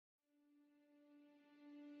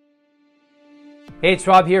Hey, it's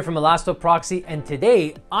Rob here from Elastoproxy, and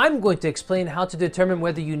today I'm going to explain how to determine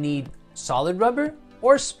whether you need solid rubber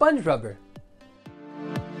or sponge rubber.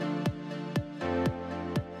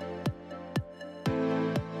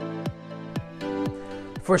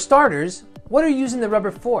 For starters, what are you using the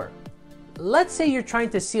rubber for? Let's say you're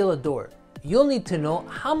trying to seal a door. You'll need to know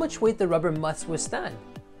how much weight the rubber must withstand.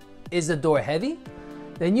 Is the door heavy?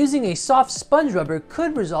 Then using a soft sponge rubber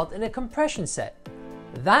could result in a compression set.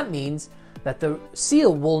 That means that the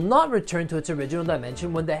seal will not return to its original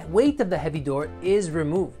dimension when the weight of the heavy door is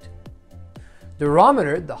removed.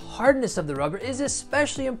 Durometer, the hardness of the rubber, is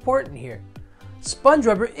especially important here. Sponge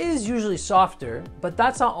rubber is usually softer, but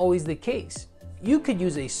that's not always the case. You could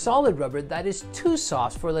use a solid rubber that is too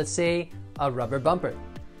soft for, let's say, a rubber bumper.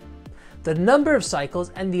 The number of cycles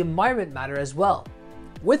and the environment matter as well.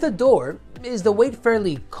 With a door, is the weight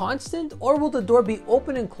fairly constant, or will the door be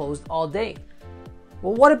open and closed all day?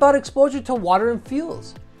 Well, what about exposure to water and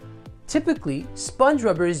fuels? Typically, sponge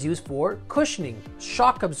rubber is used for cushioning,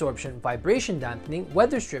 shock absorption, vibration dampening,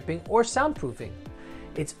 weather stripping, or soundproofing.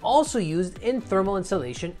 It's also used in thermal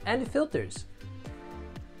insulation and filters.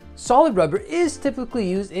 Solid rubber is typically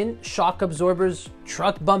used in shock absorbers,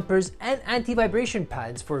 truck bumpers, and anti-vibration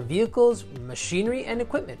pads for vehicles, machinery, and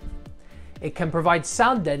equipment. It can provide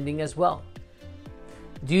sound deadening as well.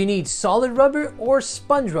 Do you need solid rubber or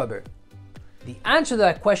sponge rubber? The answer to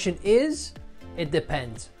that question is, it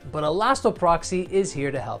depends, but Elastoproxy is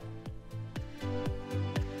here to help.